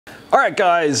Alright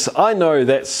guys, I know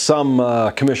that some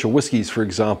commercial whiskies, for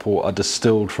example, are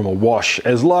distilled from a wash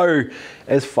as low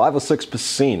as 5 or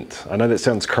 6%. I know that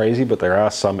sounds crazy, but there are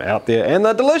some out there and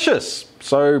they're delicious.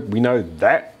 So we know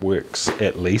that works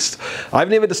at least. I've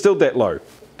never distilled that low.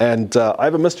 And I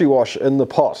have a mystery wash in the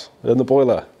pot, in the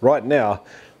boiler, right now,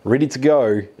 ready to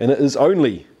go, and it is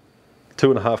only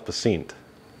 2.5%.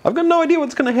 I've got no idea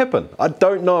what's going to happen. I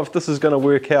don't know if this is going to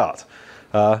work out.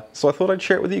 So I thought I'd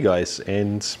share it with you guys,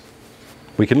 and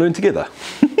we can learn together.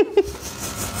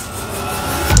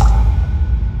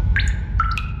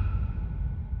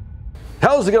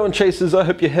 How's it going, chasers? I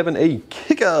hope you're having a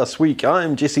kick-ass week.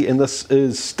 I'm Jesse, and this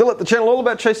is Still at the Channel, all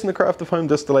about chasing the craft of home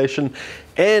distillation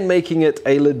and making it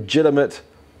a legitimate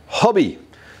hobby.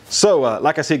 So,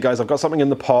 like I said, guys, I've got something in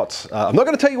the pot. I'm not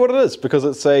going to tell you what it is because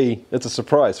it's a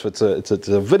surprise. It's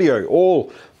a video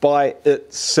all by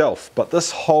itself. But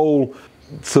this whole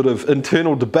sort of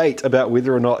internal debate about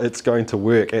whether or not it's going to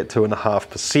work at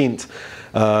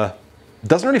 2.5%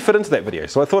 doesn't really fit into that video.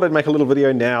 So I thought I'd make a little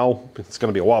video now. It's going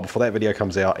to be a while before that video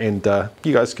comes out, and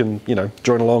you guys can,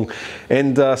 join along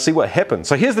and see what happens.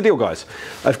 So here's the deal, guys.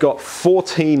 I've got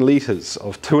 14 litres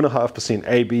of 2.5%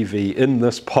 ABV in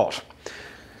this pot.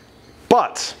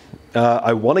 But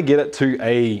I want to get it to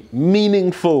a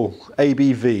meaningful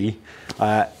ABV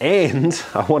and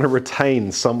I want to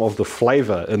retain some of the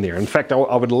flavour in there. In fact,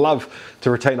 I would love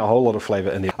to retain a whole lot of flavour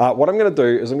in there. What I'm going to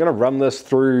do is I'm going to run this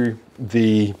through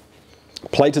the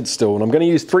plated still, and I'm going to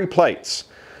use 3 plates.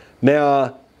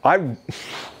 Now, I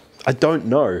don't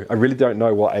know. I really don't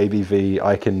know what ABV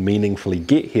I can meaningfully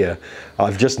get here.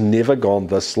 I've just never gone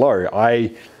this low.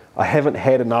 I haven't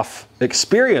had enough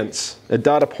experience at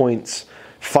data points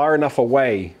far enough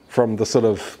away from the sort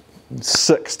of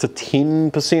 6 to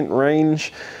 10%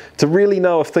 range to really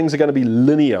know if things are going to be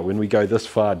linear when we go this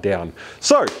far down.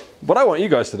 So what I want you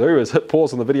guys to do is hit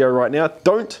pause on the video right now.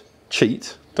 Don't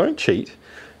cheat.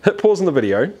 Hit pause on the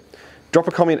video, drop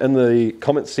a comment in the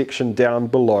comment section down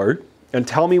below, and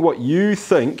tell me what you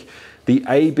think the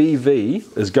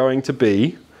ABV is going to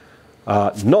be.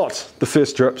 Not the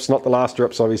first drips, not the last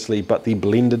drips obviously, but the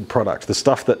blended product, the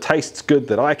stuff that tastes good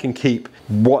that I can keep,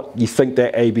 what you think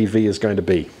that ABV is going to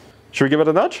be. Should we give it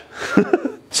a nudge?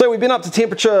 So we've been up to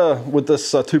temperature with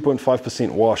this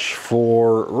 2.5% wash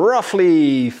for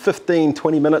roughly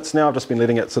 15-20 minutes now. I've just been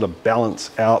letting it sort of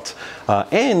balance out,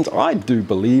 and I do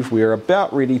believe we're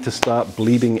about ready to start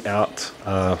bleeding out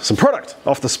some product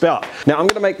off the spout. Now I'm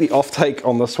going to make the offtake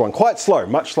on this one quite slow,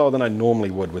 much slower than I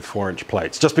normally would with 4-inch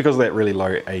plates, just because of that really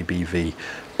low ABV.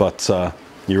 But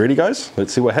you ready, guys?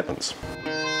 Let's see what happens.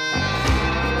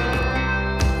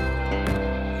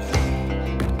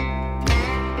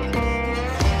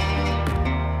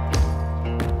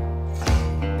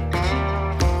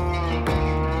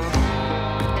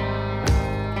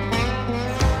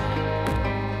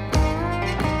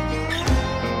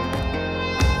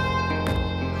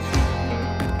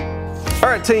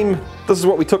 Alright team, this is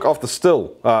what we took off the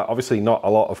still. Obviously not a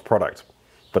lot of product,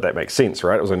 but that makes sense,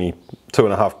 right? It was only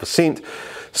 2.5%.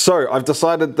 So I've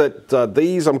decided that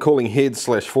these I'm calling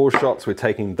head/fore shots. We're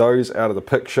taking those out of the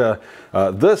picture.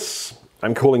 This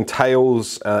I'm calling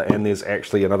tails, and there's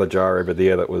actually another jar over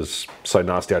there that was so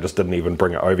nasty I just didn't even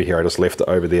bring it over here. I just left it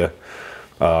over there.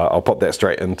 I'll pop that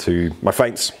straight into my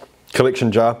faints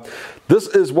collection jar. This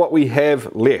is what we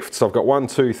have left. So I've got 1,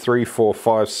 2, 3, 4,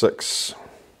 5, 6,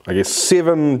 I guess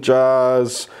 7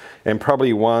 jars, and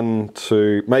probably 1,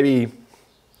 2, maybe,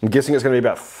 I'm guessing it's going to be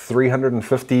about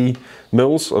 350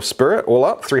 mils of spirit all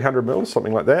up, 300 mils,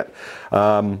 something like that.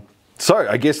 So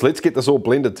I guess let's get this all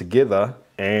blended together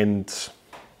and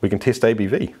we can test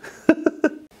ABV.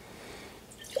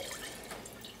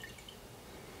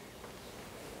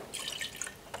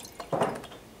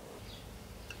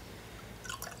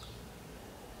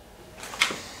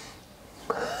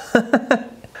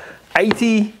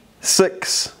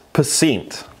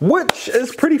 %86%, which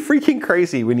is pretty freaking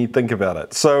crazy when you think about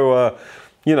it. So,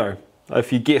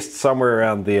 if you guessed somewhere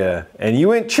around there and you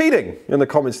weren't cheating in the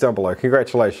comments down below,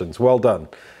 congratulations, well done.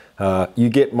 You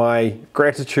get my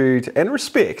gratitude and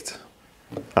respect.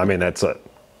 I mean, that's it.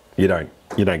 You don't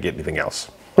get anything else.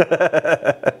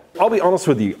 I'll be honest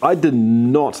with you, I did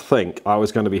not think I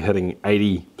was going to be hitting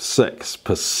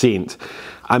 86%.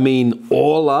 I mean,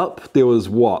 all up, there was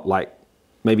what, like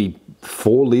maybe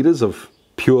 4 litres of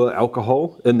pure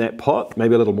alcohol in that pot,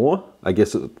 maybe a little more. I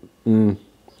guess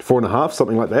 4.5,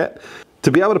 something like that.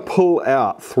 To be able to pull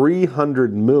out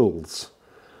 300 mils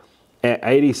at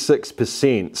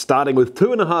 86%, starting with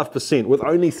 2.5% with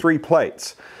only 3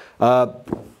 plates,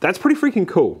 that's pretty freaking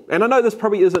cool. And I know this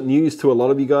probably isn't news to a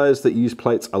lot of you guys that use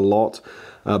plates a lot.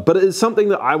 But it is something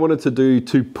that I wanted to do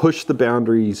to push the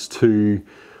boundaries, to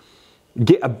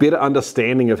get a better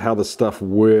understanding of how this stuff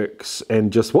works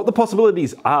and just what the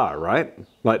possibilities are, right?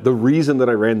 Like the reason that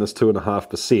I ran this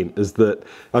 2.5% is that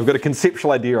I've got a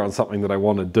conceptual idea on something that I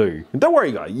want to do. And don't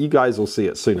worry guys, you guys will see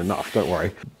it soon enough, don't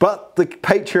worry. But the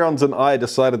Patreons and I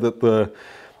decided that the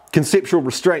conceptual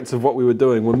restraints of what we were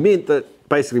doing were meant that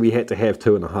basically we had to have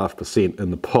 2.5%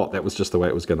 in the pot. That was just the way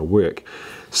it was going to work.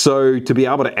 So to be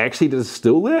able to actually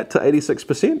distill that to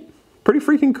 86%, pretty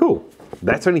freaking cool.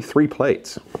 That's only 3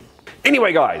 plates.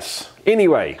 Anyway guys,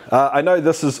 I know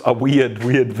this is a weird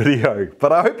video,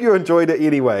 but I hope you enjoyed it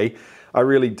anyway. I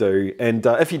really do. And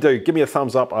if you do, give me a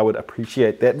thumbs up. I would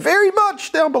appreciate that very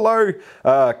much down below.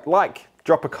 Like,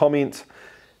 drop a comment,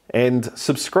 and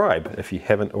subscribe if you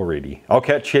haven't already. I'll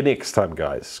catch you next time,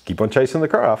 guys. Keep on chasing the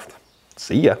craft.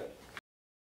 See ya.